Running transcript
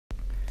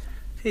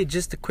Hey,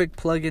 just a quick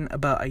plug-in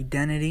about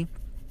identity.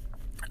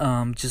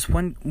 Just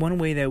one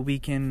way that we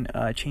can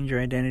change our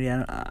identity.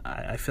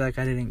 I feel like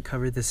I didn't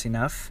cover this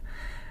enough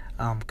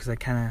because I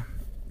kind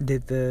of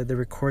did the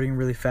recording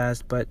really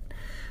fast. But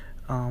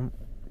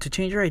to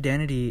change your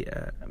identity,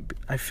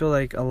 I feel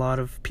like a lot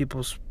of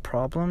people's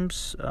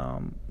problems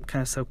kind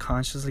of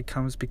subconsciously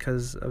comes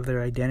because of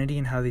their identity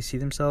and how they see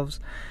themselves.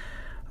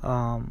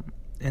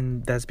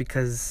 And that's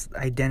because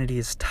identity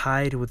is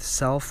tied with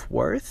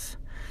self-worth.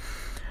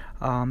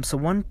 So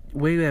one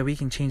way that we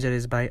can change that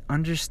is by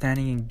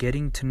understanding and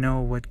getting to know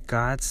what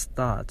God's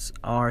thoughts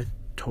are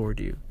toward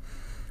you.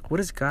 What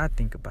does God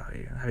think about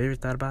you? Have you ever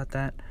thought about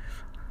that?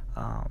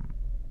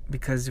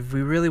 Because if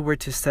we really were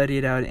to study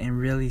it out and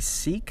really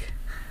seek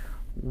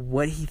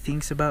what He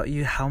thinks about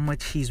you, how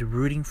much He's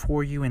rooting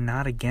for you and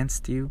not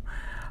against you,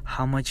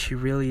 how much He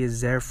really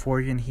is there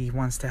for you and He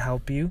wants to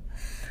help you,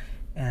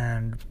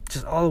 and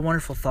just all the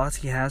wonderful thoughts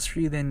He has for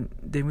you, then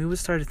we would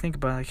start to think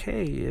about, like,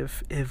 hey,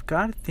 if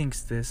God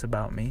thinks this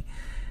about me,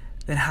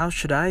 then how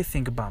should I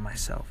think about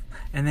myself?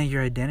 And then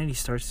your identity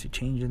starts to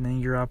change, and then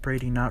you're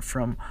operating not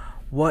from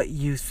what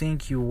you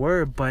think you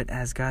were, but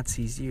as God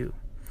sees you.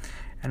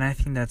 And I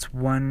think that's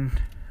one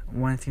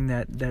thing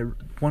that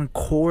one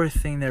core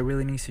thing that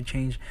really needs to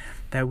change,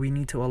 that we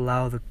need to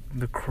allow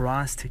the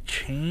cross to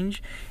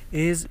change,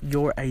 is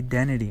your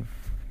identity.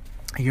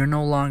 You're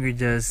no longer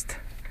just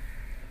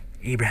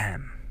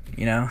Abraham,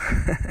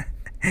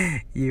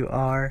 you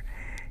are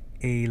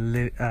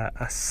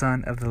a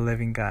son of the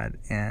living God,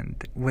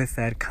 and with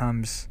that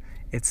comes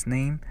its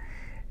name,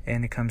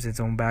 and it comes its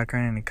own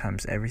background, and it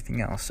comes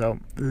everything else. So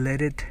let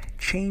it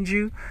change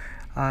you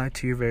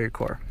to your very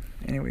core.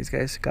 Anyways,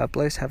 guys, God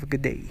bless. Have a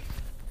good day.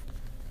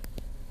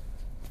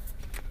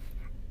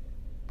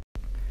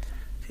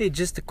 Hey,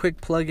 just a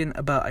quick plug-in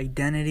about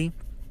identity.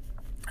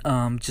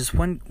 Just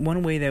one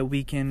way that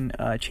we can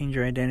change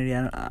our identity.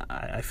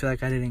 I feel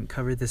like I didn't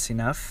cover this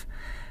enough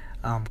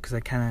because I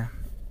kind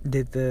of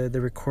did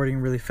the recording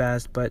really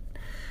fast. But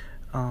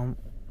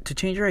to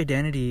change your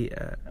identity,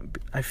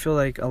 I feel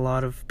like a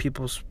lot of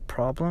people's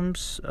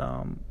problems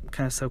kind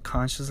of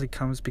subconsciously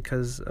comes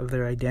because of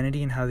their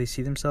identity and how they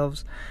see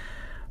themselves.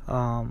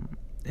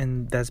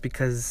 And that's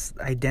because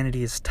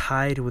identity is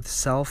tied with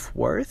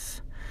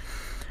self-worth.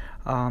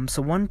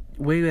 So one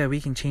way that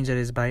we can change that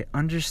is by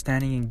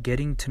understanding and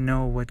getting to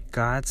know what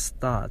God's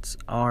thoughts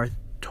are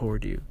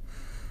toward you.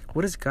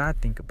 What does God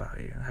think about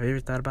you? Have you ever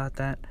thought about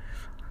that?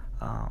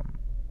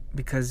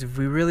 Because if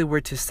we really were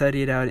to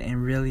study it out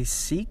and really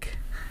seek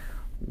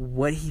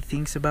what He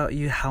thinks about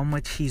you, how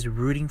much He's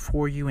rooting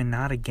for you and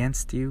not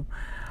against you,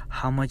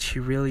 how much He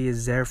really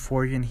is there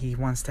for you and He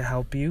wants to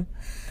help you,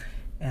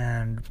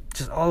 and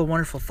just all the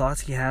wonderful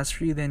thoughts He has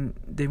for you, then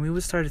we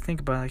would start to think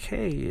about, like,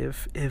 hey,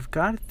 if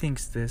God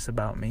thinks this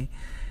about me,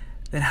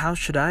 then how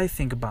should I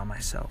think about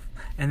myself?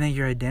 And then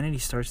your identity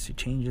starts to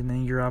change, and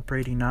then you're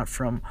operating not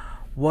from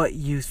what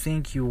you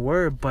think you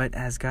were, but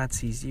as God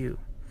sees you.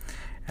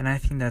 And I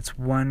think that's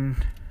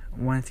one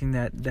thing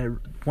that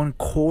one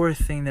core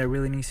thing that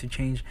really needs to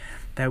change,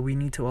 that we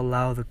need to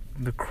allow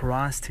the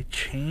cross to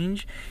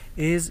change,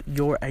 is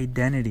your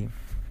identity.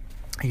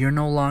 You're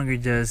no longer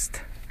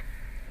just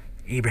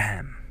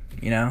Abraham,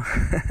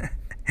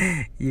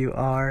 you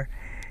are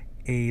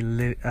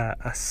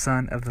a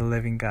son of the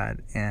living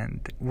God,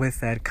 and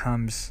with that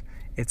comes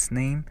its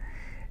name,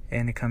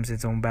 and it comes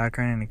its own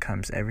background, and it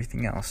comes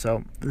everything else.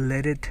 So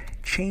let it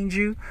change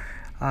you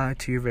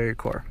to your very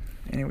core.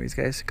 Anyways,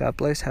 guys, God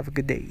bless. Have a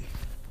good day.